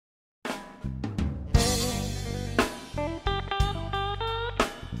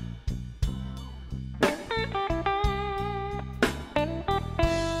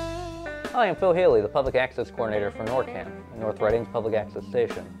Hi, I'm Phil Haley, the Public Access Coordinator for NORCAM, North Reading's public access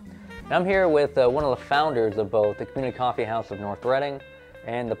station. And I'm here with one of the founders of both the Community Coffeehouse of North Reading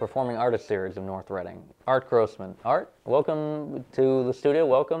and the Performing Artist Series of North Reading, Art Grossman. Art, welcome to the studio.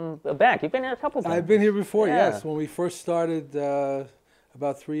 Welcome back. You've been here a couple times. I've been here before, yes, when we first started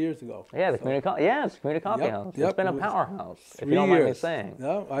about 3 years ago. Yeah, the Community Coffeehouse. Yep, It's been a powerhouse, if you 3 don't mind me years. saying.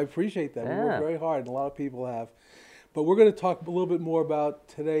 No, I appreciate that. Yeah. We work very hard, and a lot of people have. But we're going to talk a little bit more about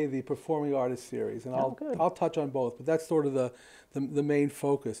today the Performing Artist Series, and I'll touch on both, but that's sort of the main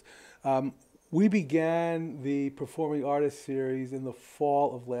focus. We began the Performing Artist Series in the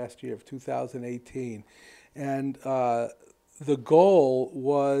fall of last year, of 2018, and the goal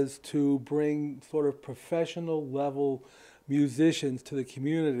was to bring sort of professional level musicians to the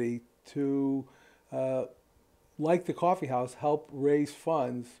community to, like the coffee house, help raise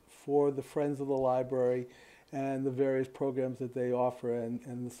funds for the Friends of the Library and the various programs that they offer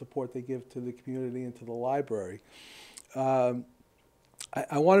and the support they give to the community and to the library. I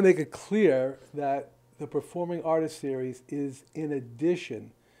want to make it clear that the Performing Artist Series is in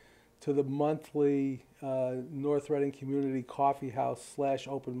addition to the monthly North Reading Community Coffeehouse /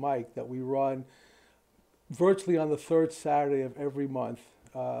 open mic that we run virtually on the third Saturday of every month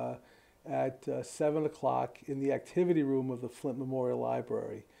at 7 o'clock in the activity room of the Flint Memorial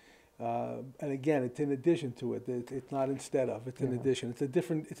Library. And again, it's in addition to it. It's not instead of. It's in addition. It's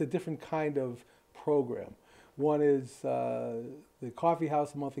a different kind of program. One is the coffee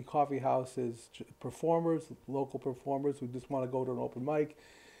house, the monthly coffee house, is performers, local performers who just want to go to an open mic.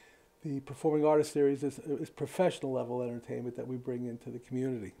 The Performing Artist Series is professional level entertainment that we bring into the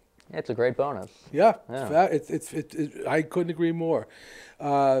community. It's a great bonus. Yeah. I couldn't agree more.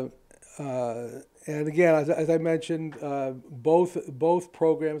 And again, as I mentioned, both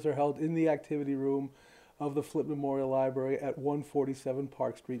programs are held in the activity room of the Flint Memorial Library at 147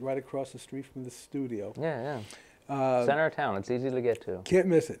 Park Street, right across the street from the studio. Yeah. Center of town. It's easy to get to. Can't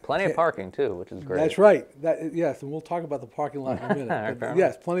miss it. Plenty of parking too, which is great. That's right. Yes, and we'll talk about the parking lot in a minute. But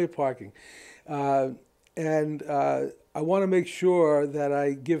yes, plenty of parking. And I want to make sure that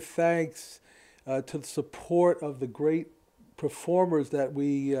I give thanks to the support of the great performers that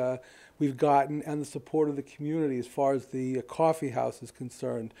we've gotten and the support of the community as far as the coffee house is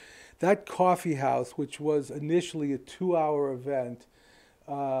concerned. That coffee house, which was initially a 2-hour event,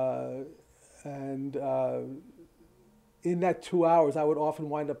 and in that 2 hours I would often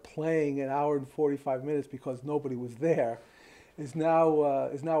wind up playing an hour and 45 minutes because nobody was there, is now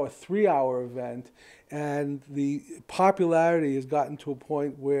a 3-hour event, and the popularity has gotten to a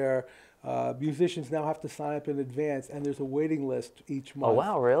point where musicians now have to sign up in advance, and there's a waiting list each month. Oh,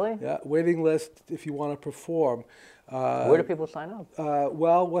 wow, really? Yeah, waiting list if you want to perform. Where do people sign up?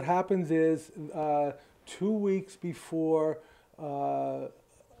 Well, what happens is 2 weeks before an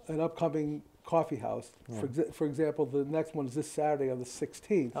upcoming coffee house, for example, the next one is this Saturday on the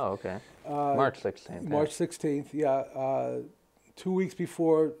 16th. Oh, okay. March 16th. March 16th, yeah. 2 weeks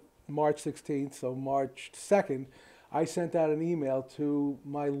before March 16th, so March 2nd, I sent out an email to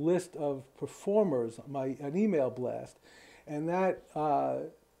my list of performers, an email blast, and that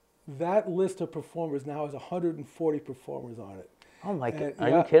list of performers now has 140 perforers on it. Oh my God! Are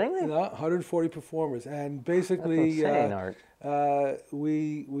you kidding me? 140 performers, and basically, that's insane, Art.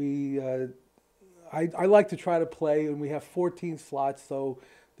 I like to try to play, and we have 14 slots, so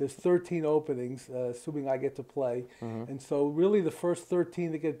there's 13 openings, assuming I get to play. And so really the first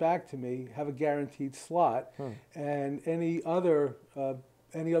 13 that get back to me have a guaranteed slot. And any other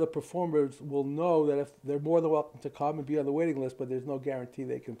performers will know that if they're more than welcome to come and be on the waiting list, but there's no guarantee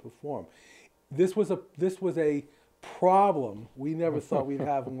they can perform. This was a problem we never thought we'd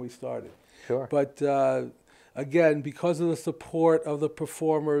have when we started. Sure. But again, because of the support of the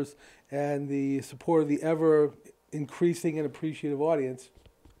performers and the support of the ever increasing and appreciative audience,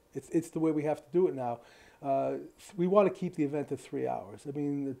 it's the way we have to do it now. We want to keep the event to 3 hours. I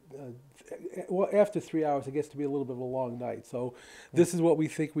mean, well, after 3 hours, it gets to be a little bit of a long night. So this is what we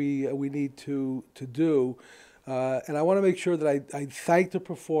think we need to do. And I want to make sure that I thank the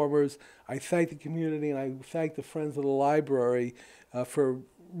performers, I thank the community, and I thank the Friends of the Library for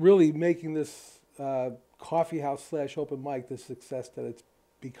really making this coffee house / open mic the success that it's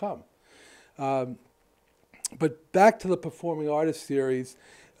become. But back to the Performing Artist Series.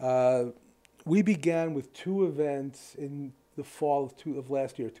 We began with 2 events in the fall of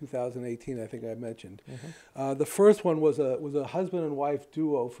last year, 2018, I think I mentioned. The first one was a husband and wife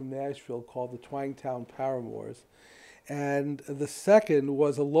duo from Nashville called the Twangtown Paramours. And the second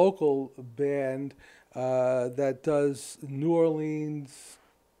was a local band that does the New Orleans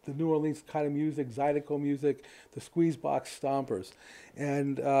kind of music, Zydeco music, the Squeezebox Stompers.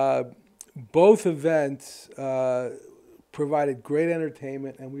 And both events provided great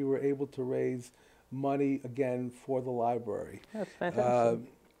entertainment, and we were able to raise money again for the library. That's fantastic.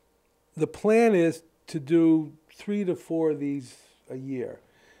 The plan is to do 3 to 4 of these a year,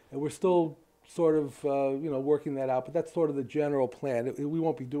 and we're still sort of working that out. But that's sort of the general plan.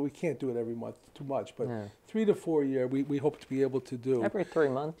 We can't do it every month, too much, but Yeah. 3 to 4 a year we hope to be able to do. Every 3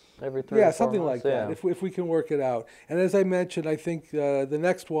 months, every 3 Yeah, or 4 something months, like that. If we can work it out. And as I mentioned, I think the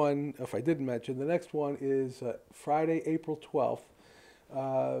next one, if I didn't mention, the next one is Friday, April 12th,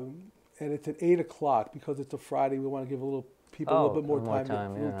 and it's at 8 o'clock because it's a Friday. We want to give people a little bit more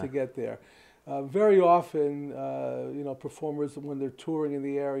time to get there. Very often, performers, when they're touring in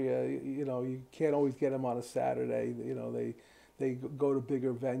the area, you can't always get them on a Saturday. They go to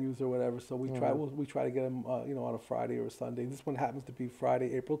bigger venues or whatever. So we try to get them, on a Friday or a Sunday. This one happens to be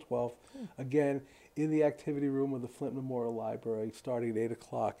Friday, April 12th. Again, in the activity room of the Flint Memorial Library, starting at 8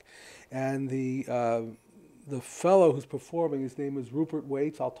 o'clock. And the fellow who's performing, his name is Rupert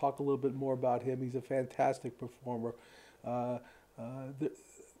Waits. I'll talk a little bit more about him. He's a fantastic performer.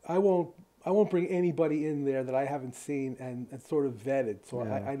 I won't bring anybody in there that I haven't seen and sort of vetted, so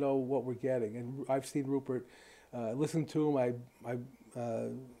I know what we're getting. And I've seen Rupert, listen to him.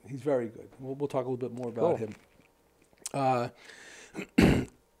 He's very good. We'll talk a little bit more about him.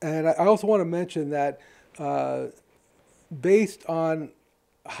 And I also want to mention that based on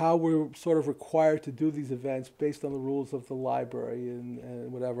how we're sort of required to do these events, based on the rules of the library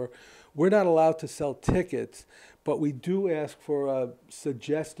and whatever, we're not allowed to sell tickets, but we do ask for a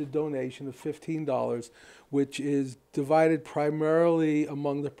suggested donation of $15, which is divided primarily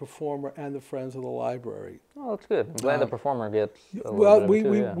among the performer and the friends of the library. Oh, that's good. I'm glad the performer gets a well, little bit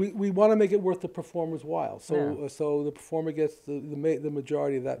of it too, we want to make it worth the performer's while, so Yeah. the performer gets the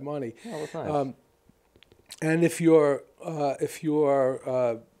majority of that money. Oh, that's nice. And if you're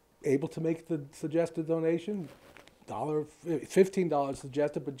able to make the suggested donation, $15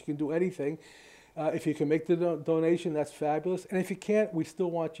 suggested, but you can do anything. If you can make the donation, that's fabulous. And if you can't, we still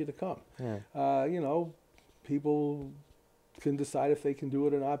want you to come. Yeah. People can decide if they can do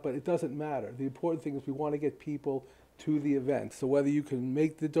it or not, but it doesn't matter. The important thing is we want to get people to the event. So whether you can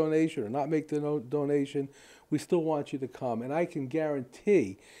make the donation or not make the donation, we still want you to come. And I can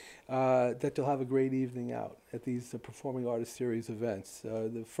guarantee that you'll have a great evening out at these Performing Artist Series events.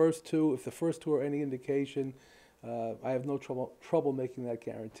 The first two, if the first two are any indication, I have no trouble making that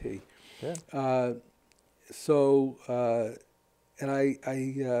guarantee. Good.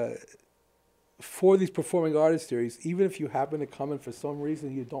 For these Performing Artist Series, even if you happen to come and for some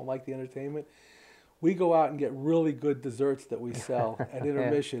reason you don't like the entertainment, we go out and get really good desserts that we sell at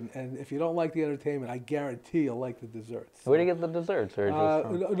intermission. And if you don't like the entertainment, I guarantee you'll like the desserts. Where do you get the desserts? Or just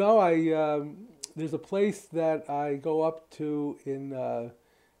there's a place that I go up to in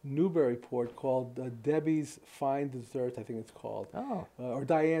Newburyport called Debbie's Fine Desserts, I think it's called, or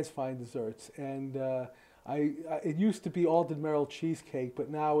Diane's Fine Desserts. And it used to be Alden Merrill Cheesecake,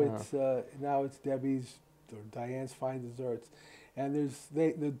 but now it's Debbie's or Diane's Fine Desserts. And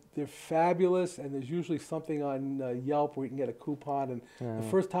they're fabulous, and there's usually something on Yelp where you can get a coupon. And the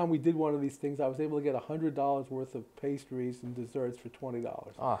first time we did one of these things, I was able to get $100 worth of pastries and desserts for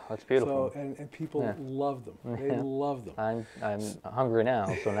 $20. Oh, that's beautiful. So and people love them. They love them. I'm hungry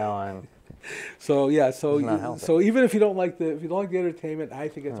now, so now I'm. So even if you don't like the entertainment, I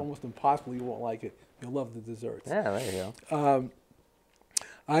think it's almost impossible you won't like it. You'll love the desserts. Yeah, there you go.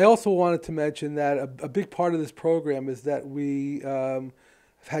 I also wanted to mention that a big part of this program is that we have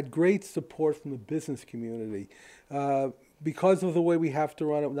had great support from the business community. Because of the way we have to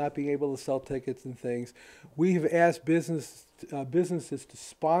run it, not being able to sell tickets and things, we have asked businesses to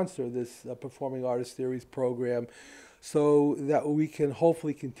sponsor this Performing Artist Series program so that we can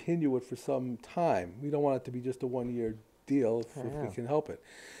hopefully continue it for some time. We don't want it to be just a one-year deal if we can help it.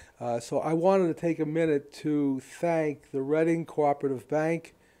 So I wanted to take a minute to thank the Reading Cooperative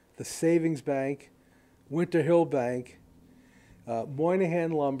Bank, the Savings Bank, Winter Hill Bank,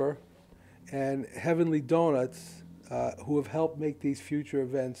 Moynihan Lumber, and Heavenly Donuts, who have helped make these future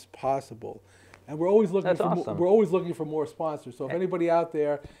events possible. And we're always looking for more sponsors. So if anybody out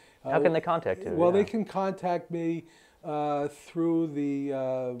there, how can they contact you? Well, they can contact me through the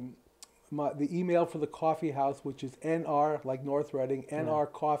email for the coffee house, which is NR, like North Reading,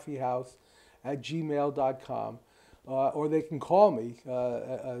 nrcoffeehouse@gmail.com. Or they can call me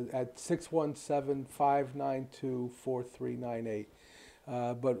at 617-592-4398.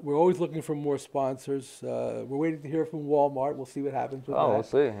 But we're always looking for more sponsors. We're waiting to hear from Walmart. We'll see what happens with that. We'll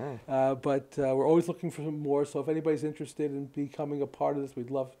see. Yeah. But we're always looking for some more. So if anybody's interested in becoming a part of this, we'd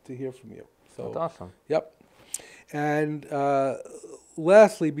love to hear from you. So that's awesome. Yep. And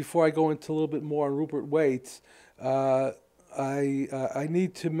lastly, before I go into a little bit more on Rupert Waits, I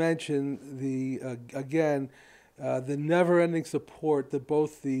need to mention the never-ending support that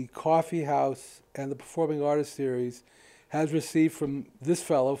both the Coffee House and the Performing Artists Series has received from this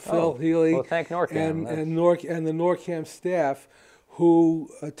fellow, Phil Healy, well, thank NORCAM. and the NORCAM staff, who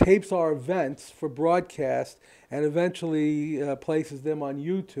tapes our events for broadcast and eventually places them on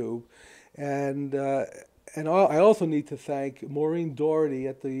YouTube. And I also need to thank Maureen Doherty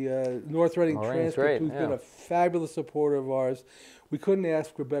at the North Reading Transcript, who's been a fabulous supporter of ours. We couldn't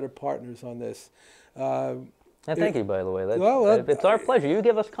ask for better partners on this. And thank you, by the way. It's our pleasure. You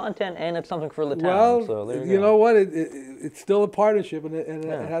give us content, and it's something for the town. Well, so there you know what? It's still a partnership, and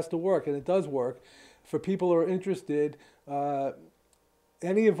it has to work, and it does work. For people who are interested,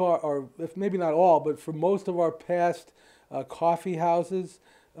 any of or if maybe not all, but for most of our past coffee houses,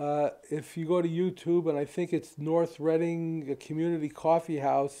 if you go to YouTube, and I think it's North Reading Community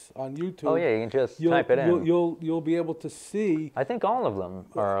Coffeehouse on YouTube. Oh yeah, you can just type it in. You'll be able to see. I think all of them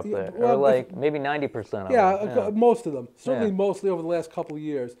are up there, well, or like maybe 90% of yeah, them. Yeah, most of them. Certainly, mostly over the last couple of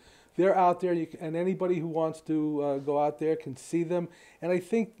years. They're out there, and anybody who wants to go out there can see them. And I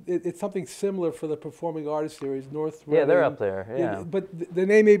think it's something similar for the Performing Artists Series, North Reading. Yeah, they're up there, yeah. But the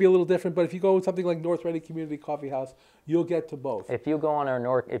name may be a little different, but if you go with something like North Reading Community Coffeehouse, you'll get to both. If you go on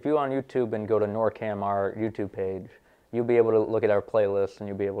if you on YouTube and go to NORCAM, our YouTube page, you'll be able to look at our playlist, and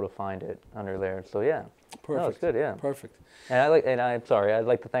you'll be able to find it under there. So yeah. Perfect. No, it's good, yeah. Perfect. And I'd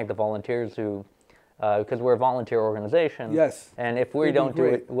like to thank the volunteers who, because we're a volunteer organization. Yes. And if we don't do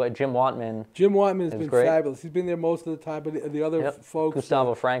it, Jim Watman has been great. fabulous. He's been there most of the time, but the other folks.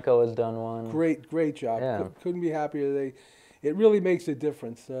 Gustavo Franco has done one. Great job. Yeah. Couldn't be happier. It really makes a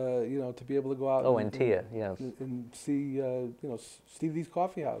difference, to be able to go out. And Tia, yes. And see, see these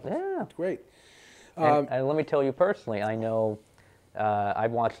coffee houses. Yeah. It's great. And let me tell you personally, I know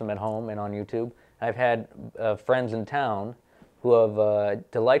I've watched them at home and on YouTube. I've had friends in town who have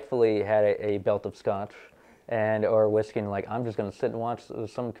delightfully had a belt of scotch or whiskey, and I'm just going to sit and watch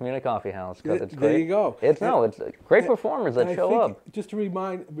some community coffee house because it's great. There you go. It's great performers that show up. Just to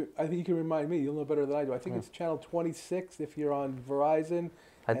remind, I think you can remind me. You'll know better than I do. I think it's channel 26 if you're on Verizon,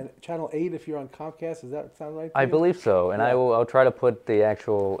 and channel 8 if you're on Comcast. Does that sound right to I you? believe so, and I'll try to put the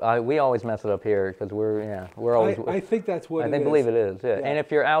actual. We always mess it up here because we're always. I think that's what it is. I believe it is. Yeah. And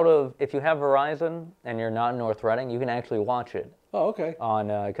if you have Verizon and you're not in North Reading, you can actually watch it. Oh, okay.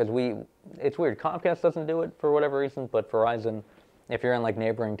 Because it's weird. Comcast doesn't do it for whatever reason, but Verizon, if you're in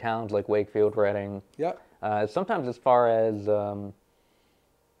neighboring towns like Wakefield, Reading, sometimes as far as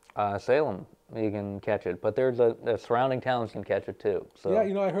Salem, you can catch it. But there's the surrounding towns can catch it too. So yeah,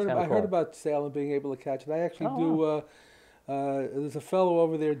 I heard about Salem being able to catch it. I actually do. There's a fellow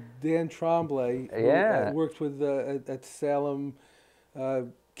over there, Dan Tremblay, who works with at Salem.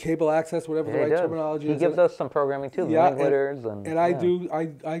 Cable access, whatever the right terminology is. He gives us some programming too, and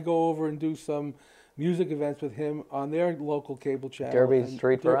I go over and do some music events with him on their local cable channel. Derby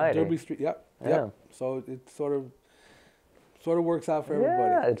Street Variety. Derby Street, yep. So it sort of works out for everybody.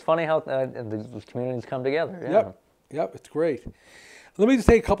 Yeah, it's funny how these communities come together. Yep, it's great. Let me just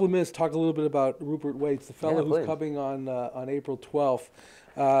take a couple of minutes to talk a little bit about Rupert Waits, the fellow who's please. coming on April 12th.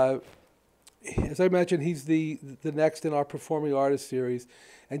 As I mentioned, he's the next in our Performing Artists Series.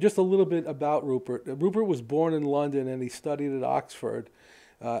 And just a little bit about Rupert. Rupert was born in London, and he studied at Oxford.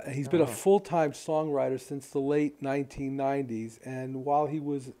 And he's been a full-time songwriter since the late 1990s. And while he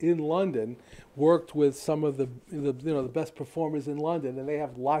was in London, worked with some of the best performers in London, and they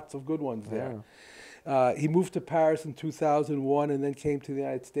have lots of good ones there. He moved to Paris in 2001 and then came to the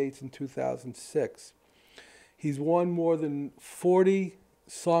United States in 2006. He's won more than 40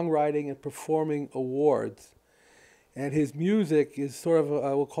 songwriting and performing awards. And his music is sort of,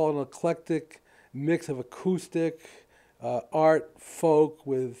 we'll call it an eclectic mix of acoustic, art, folk,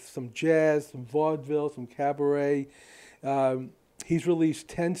 with some jazz, some vaudeville, some cabaret. He's released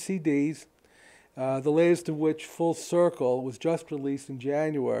 10 CDs, the latest of which, Full Circle, was just released in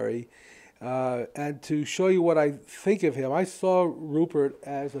January. And to show you what I think of him, I saw Rupert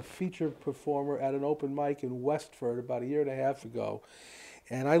as a featured performer at an open mic in Westford about a year and a half ago.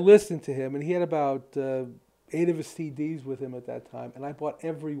 And I listened to him, and he had about 8 of his CDs with him at that time, and I bought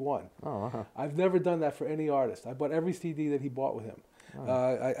every one. Oh, wow. I've never done that for any artist. I bought every CD that he bought with him.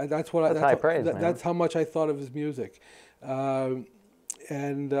 Oh. That's high praise, man. That's how much I thought of his music. And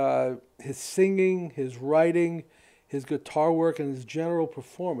his singing, his writing, his guitar work, and his general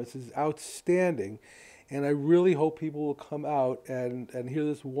performance is outstanding. And I really hope people will come out and hear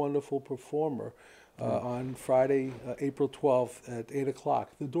this wonderful performer on Friday, April 12th at 8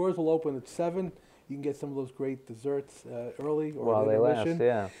 o'clock. The doors will open at 7. You can get some of those great desserts early or While at they last, intermission,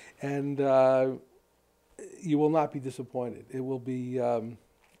 yeah. and you will not be disappointed. It will be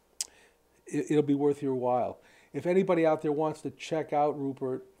it'll be worth your while. If anybody out there wants to check out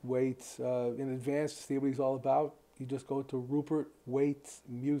Rupert Waite's in advance to see what he's all about, you just go to Rupert Waite's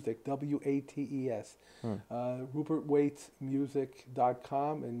Music, W-A-T-E-S,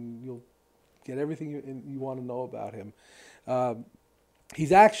 rupertwaitesmusic.com, and you'll get everything you want to know about him.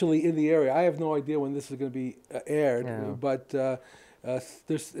 He's actually in the area. I have no idea when this is going to be aired, but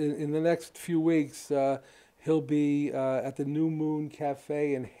there's in the next few weeks, he'll be at the New Moon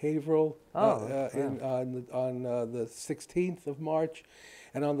Cafe in Haverhill on the 16th of March.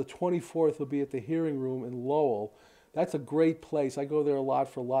 And on the 24th, he'll be at the Hearing Room in Lowell. That's a great place. I go there a lot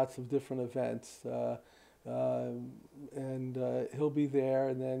for lots of different events. And he'll be there,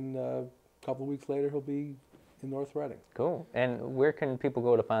 and then a couple of weeks later, he'll be in North Reading. Cool. And where can people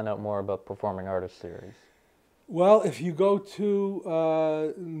go to find out more about Performing Artists Series? Well, if you go to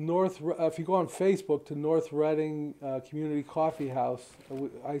if you go on Facebook to North Reading Community Coffeehouse,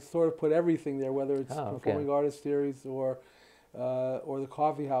 I sort of put everything there, whether it's Performing Artists Series or the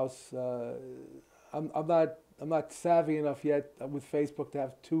coffee house. I'm not savvy enough yet with Facebook to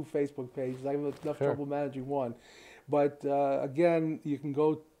have 2 Facebook pages. I have enough trouble managing one. But again, you can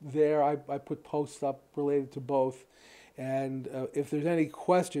go there. I put posts up related to both. And if there's any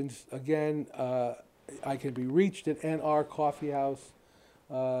questions, again, I can be reached at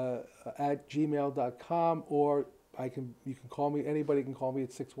nrcoffeehouse@gmail.com, or you can call me. Anybody can call me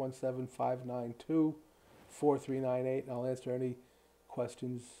at 617-592-4398, and I'll answer any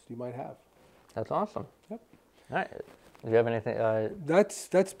questions you might have. That's awesome. Yep. All right. Do you have anything?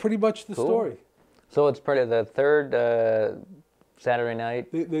 That's pretty much the story. So it's pretty the third Saturday night.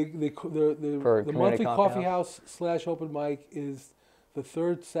 The monthly coffee house / open mic is the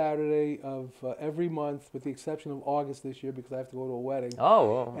third Saturday of every month, with the exception of August this year because I have to go to a wedding.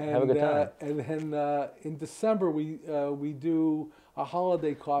 Oh, well, have a good time. And then in December we do a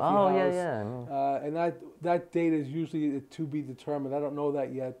holiday coffee house. And that date is usually to be determined. I don't know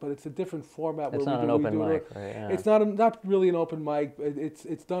that yet, but it's a different format. It's not an open mic, right? Yeah. It's not really an open mic.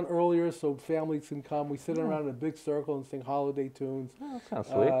 It's done earlier so families can come. We sit around in a big circle and sing holiday tunes. Oh, that sounds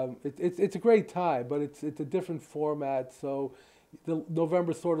sweet. It's a great time, but it's a different format. So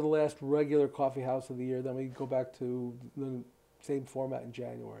November's sort of the last regular coffee house of the year. Then we go back to the same format in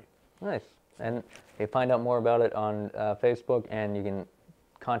January. Nice. And you find out more about it on Facebook, and you can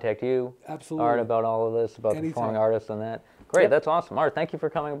contact you, absolutely, Art, about all of this, about performing artists and that. Great, that's awesome. Art, thank you for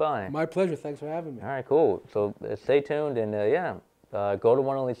coming by. My pleasure. Thanks for having me. All right, cool. So stay tuned, and go to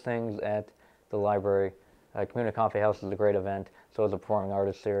one of these things at the library. Community Coffee House is a great event. So is the Performing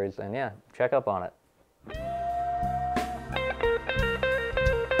Artists Series, and check up on it.